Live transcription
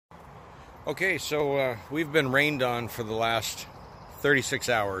Okay, so we've been rained on for the last 36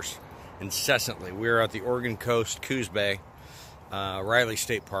 hours incessantly. We're at the Oregon coast, Coos Bay, Riley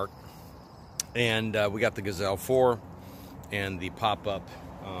State Park, and we got the Gazelle 4 and the pop-up,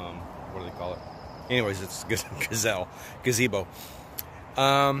 what do they call it? Anyways, it's Gazelle, Gazebo.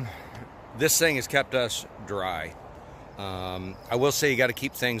 This thing has kept us dry. I will say you got to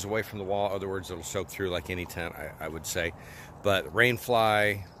keep things away from the wall, other words it'll soak through like any tent, I would say. But rain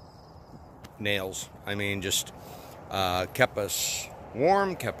fly, nails, I mean, just kept us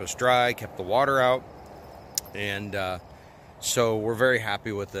warm, kept us dry, kept the water out, and so we're very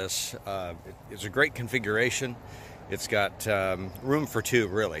happy with this. It's a great configuration. It's got room for two,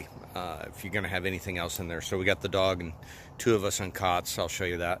 really, if you're going to have anything else in there. So we got the dog and two of us on cots. I'll show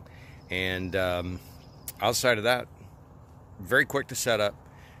you that. And outside of that, very quick to set up,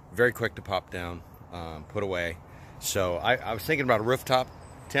 very quick to pop down, put away. So I was thinking about a rooftop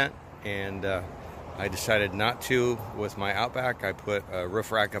tent, and I decided not to with my Outback. I put a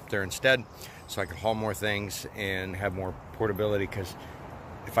roof rack up there instead so I could haul more things and have more portability, because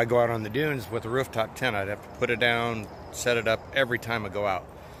if I go out on the dunes with a rooftop tent, I'd have to put it down, set it up every time I go out.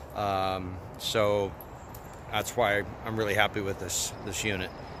 So that's why I'm really happy with this unit,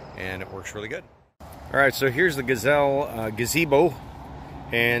 and it works really good. All right, so here's the Gazelle Gazebo,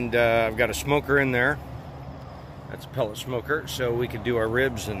 and I've got a smoker in there. That's a pellet smoker, so we could do our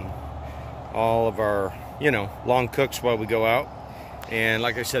ribs and all of our, long cooks while we go out. And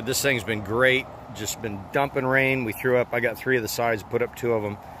like I said, this thing's been great. Just been dumping rain. We threw up, I got 3 of the sides, put up 2 of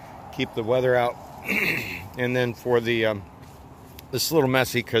them, keep the weather out. And then for the, this is a little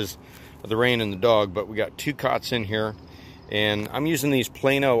messy because of the rain and the dog, but we got 2 cots in here. And I'm using these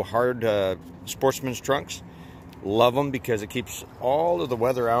Plano hard sportsman's trunks. Love them because it keeps all of the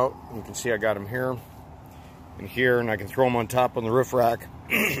weather out. You can see I got them here and here, and I can throw them on top on the roof rack.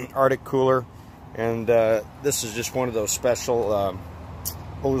 Arctic cooler. And this is just one of those special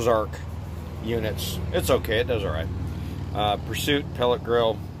Ozark units. It's okay, it does all right. Pursuit pellet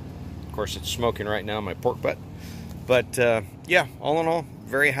grill. Of course, it's smoking right now, my pork butt. But yeah, all in all,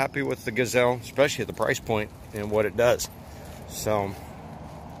 very happy with the Gazelle, especially at the price point and what it does. So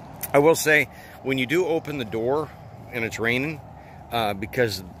I will say, when you do open the door and it's raining,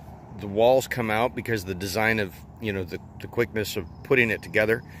 because the walls come out, because the design of, the quickness of putting it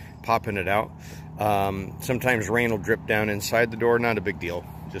together, popping it out, sometimes rain will drip down inside the door. Not a big deal,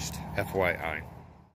 just FYI.